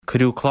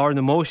Curú chlár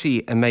na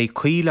móisí a méid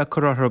cuile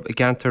curarb a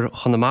gantar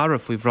chonamara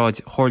faoi bhráid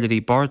chorlairí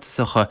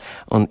bartasacha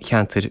an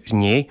cheantar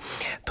né.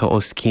 Tá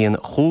os cían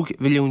 €100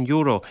 milliún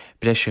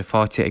breise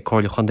fáte ag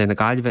cóirla chun na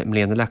Gaillimhe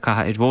mbliana le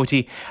catha ar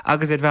bhótaí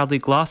agus bhealdaí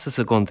glasas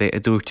a gunda a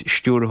dúirt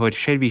stúrthóir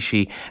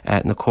seirbhísí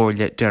na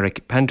cóirla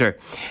Derek Pender.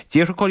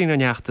 Díotar cóirí na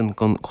neachtain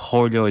gon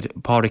chóirleoid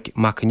Pádraig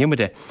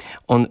McNimmide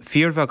an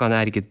fíormheh an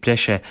airgid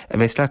breise a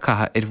bheits le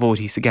catha ar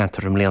bhótaí sa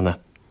gantar mbliana.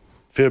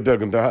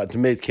 Fairbergen de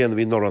méid céan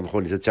bhí nor an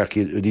choirla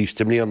teachí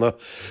ríiste mbliana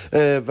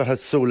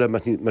bheit sóla me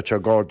te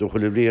gáardú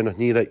chuil bhríanana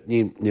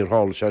níor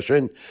hála se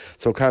sin,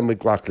 so caiimid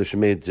ghlach leis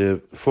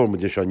méid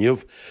formide se nniuh.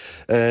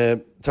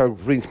 Tá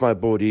rins mai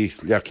bóí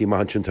leachí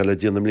mahansin tal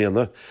díana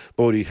mbliana,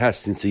 bóí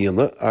hesin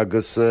íana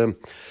agus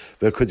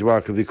bheit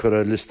chuidhhacha bhí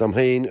chur list am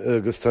hain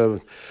agus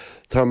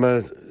tá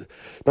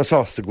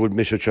násásta gúil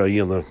mis se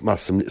íana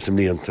más sem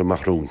líanta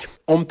marrún.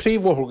 An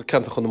príomhthór go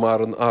ceanta chun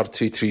mar an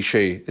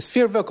R336, is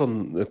fearbheith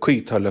an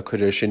cuital le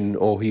chuir sin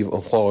ó híomh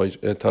an chláid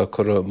tá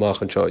chur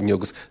máchanseo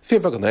inniugus,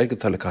 fearbheith an aige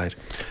tal cair.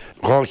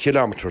 2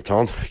 kilometr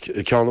tá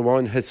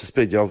ceanháin het sa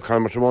spéideal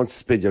caimartáin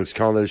spéideal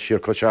cáil siar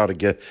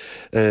coseige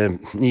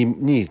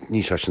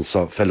ní se sin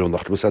sa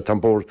fellúnacht was an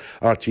bór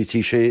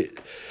RTT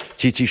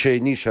sé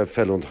ní se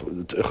fellún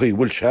chuí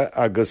bhfuil se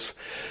agus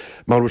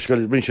mar go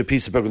rin se pí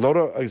be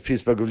nóra agus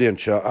pí be go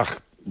bblionnse ach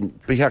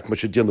beheach mar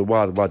se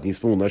déanana bhád níos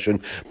múna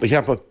sin,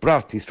 beheap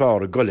brat níos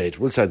fáir a goléid,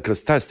 bhfuil said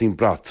cos testing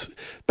brat.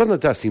 Benna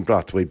testing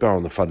brat bhfuil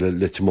beanna fad le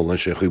litimúna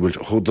se chuhfuil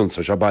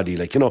chudunsa se badí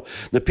le.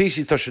 Na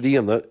píí tá se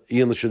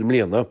íana se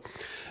mléana,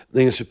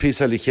 Níos se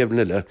písa le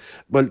chéimhile,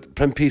 bhil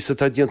pen písa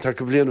tá díanta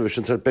go bblianú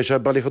sin tar be se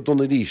bailí chu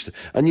donna ríiste.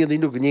 A níon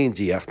nu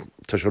gnéondíocht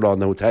tá se rá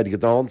na teige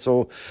dá,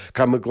 so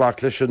cam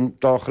ghlach leis an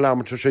 2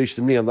 kilometr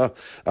séiste mléana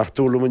ach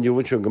túla an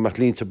dúhain sin go mar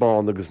línta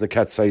bán agus na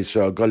catsáis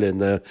seo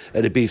golinn ar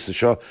a bísa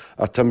seo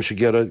a tam se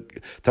ggéar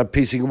tá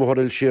písa go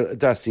mthil siar a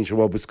deín se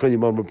bhbus chuine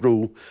mar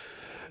brú.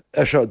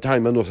 Se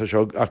taim an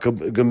seo a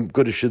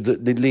go se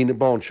lína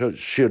bán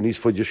siar níos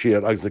foiidir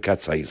siar agus na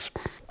catsáis.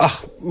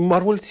 Ach,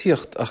 mar bhfuil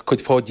tíocht ach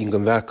chuid fádín go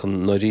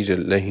bhechan na ríide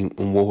leihín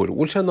an mhór.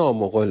 Bhfuil se ná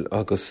máil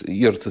agus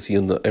íirtas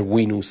íonna ar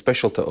bhaoinú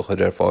specialta a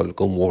chur ar fáil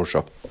go mhór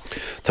seo.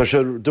 Tá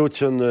sé dúirt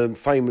an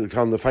fan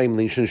na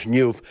feimlín sin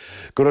sniuh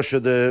go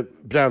se de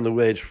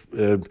breanhhéid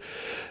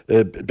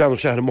brean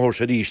se mór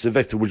se ríist a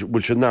bheicta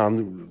bhfuil se ná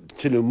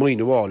tiú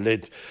muoine bháil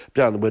le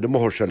breanhhéid a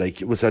mór se le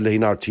was le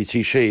hín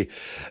RTT sé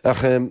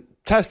ach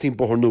testing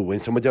bohar nuin,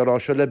 so dearrá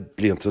se le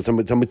blianta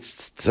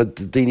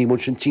daoine mun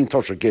sin tí tá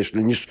géis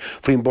le níos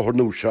faoin bohar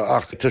nú se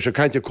ach tá se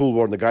caiinte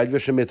coolhhar na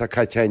gailhhe sem mé a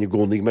caiiteine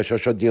gúnig me se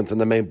díanta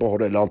na mé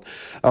bohar eán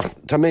ach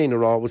tá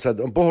méinrá was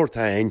an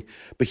bohartain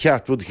be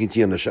cheatbud cinn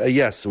tíana se a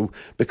dhéasú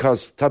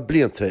because tá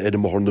blianta ar an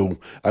mór nú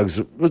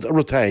agus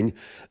rutain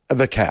a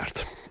bheith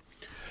ceart.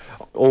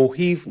 Ó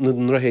híomh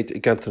na rahéid i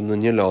ganta na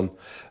Nniuláin.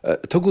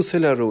 Tugu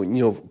silearú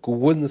níomh go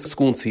bhfuil na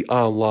scúnsaí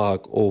an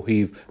lág ó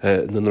híomh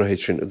na rahéid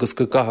sin, agus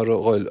go gahar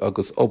áil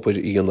agus obair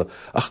íana.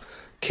 Ach,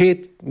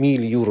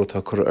 €100,000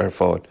 tá chur ar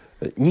fáil.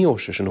 Ní ó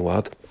se sin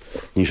bhád.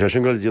 Ní sé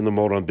sin goil díana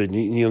mór an bid,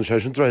 ní an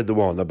sé sin dreid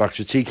amháin, a bach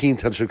se tí cín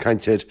tal se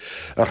caiinteid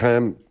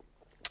ach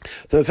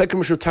Tá feice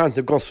mar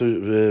tarnta gosú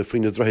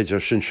faoine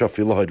droidir sin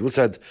seoí leid. Bhil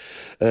said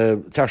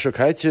tá se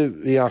caiite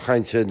bhí a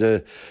chainte na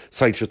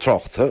saite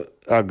trochta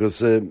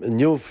agus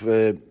nniuh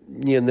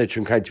níon net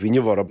sin caiint hí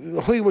nehhar.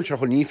 Chuhfuil se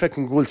chun ní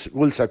fecin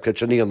bhúlsa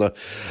se níana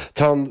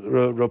tá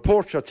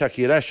rapórte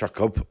teí réiseach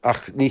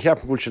ach ní cheap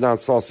bhúil sin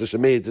ansása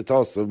sem méid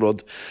atása rud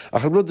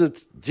ach rud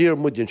dír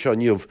muidinn seo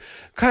nniuh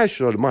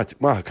caiisiú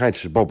maithe caiinte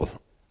se bobbal.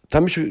 Tá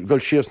mis goil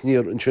sios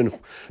níor an sin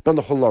ben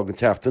nach cholág an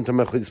teachtain, tá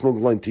me chuid smó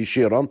leintí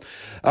siar an,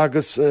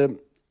 agus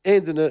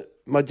éidirna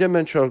má de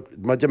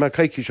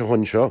caiici se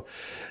chun seo,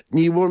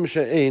 ní bhfuir me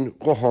sé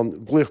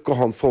gluich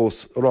gohan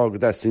fós rága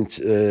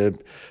deint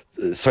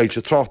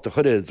sailte tráta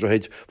choréid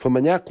roiid fu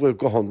man neachlú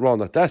gohan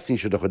rána deín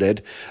se do choréid,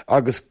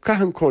 agus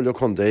caihan cóla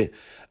chundé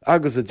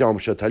agus a deam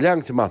se tá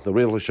leangta mat na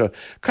réile se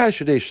cai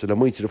sé rééisiste le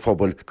muinte a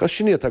fphobal, go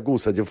sinné a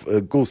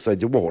gúsaid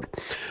de mór.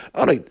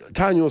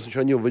 Táú se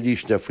nniuh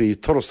líisne faoi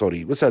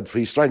torasóí, was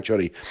faoi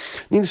Strainteirí.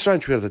 Nín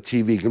Straintúir a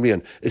TV go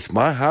mbeon is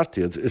má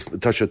hátiad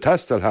tá se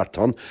testal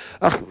hátan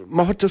ach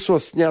má thuta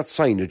sos nead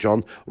saine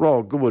John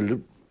rá go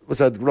bhfuil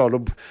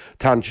ráb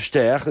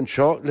táisteach an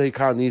seo le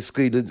cáí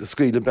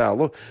scuile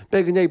bailú, be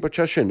an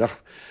ébar sin ach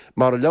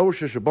mar a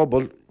leabhar se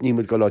bobbal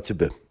níimiid go láite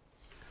be.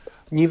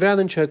 Ní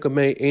bhreann se go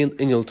mé aon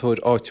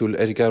inaltóir áitiúil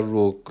ar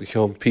garró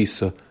cheán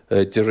písa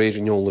de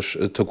réidirneolalas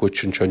tuguid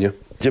sin senne.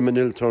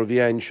 Dimaniltar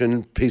bhíon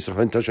sin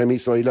písachainte sé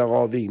mísáile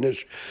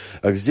áhínes,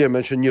 agus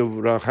déman sin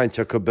nniuh a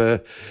chainte go be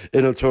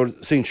inaltóir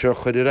síseo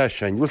chuir i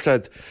réisin. Bhfuil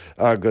said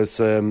agus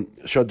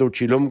se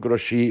dúirtílumm go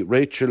sí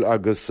Rachel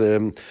agus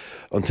an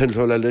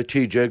tinló le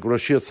TJ go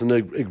sian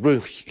ag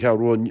brú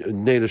chearú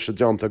néile se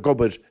deanta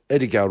gobar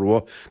éidir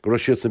garú go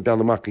siad san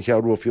beanach an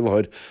chearú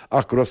fiáid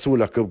ach go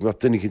rasúla go na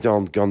duine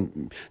dean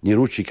gan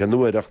níútí can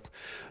nuireacht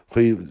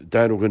chuí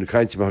daú gunna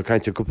caiinte a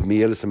caiinte cúpa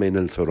míile sa mé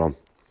iltarrán.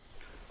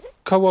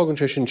 Cáhágann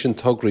sé sin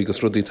tugraí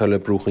agus rudí tal le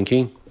brúchan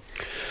cín?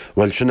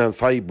 Well sin an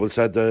feibul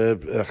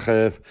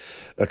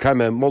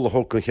caiime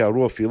mollthócan che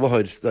roií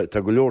leid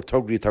tá go leor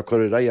tugraí tá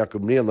chuir réach go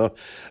mléana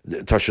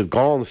tá se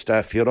gáin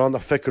staff hirán a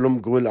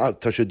fecilm gohfuil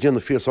tá sé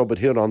déanana fíosábad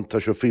hirán tá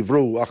se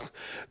fihhrú ach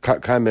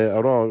caiime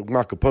ará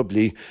mac a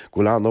poblí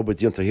go an obaid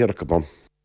dieanta hiach ban.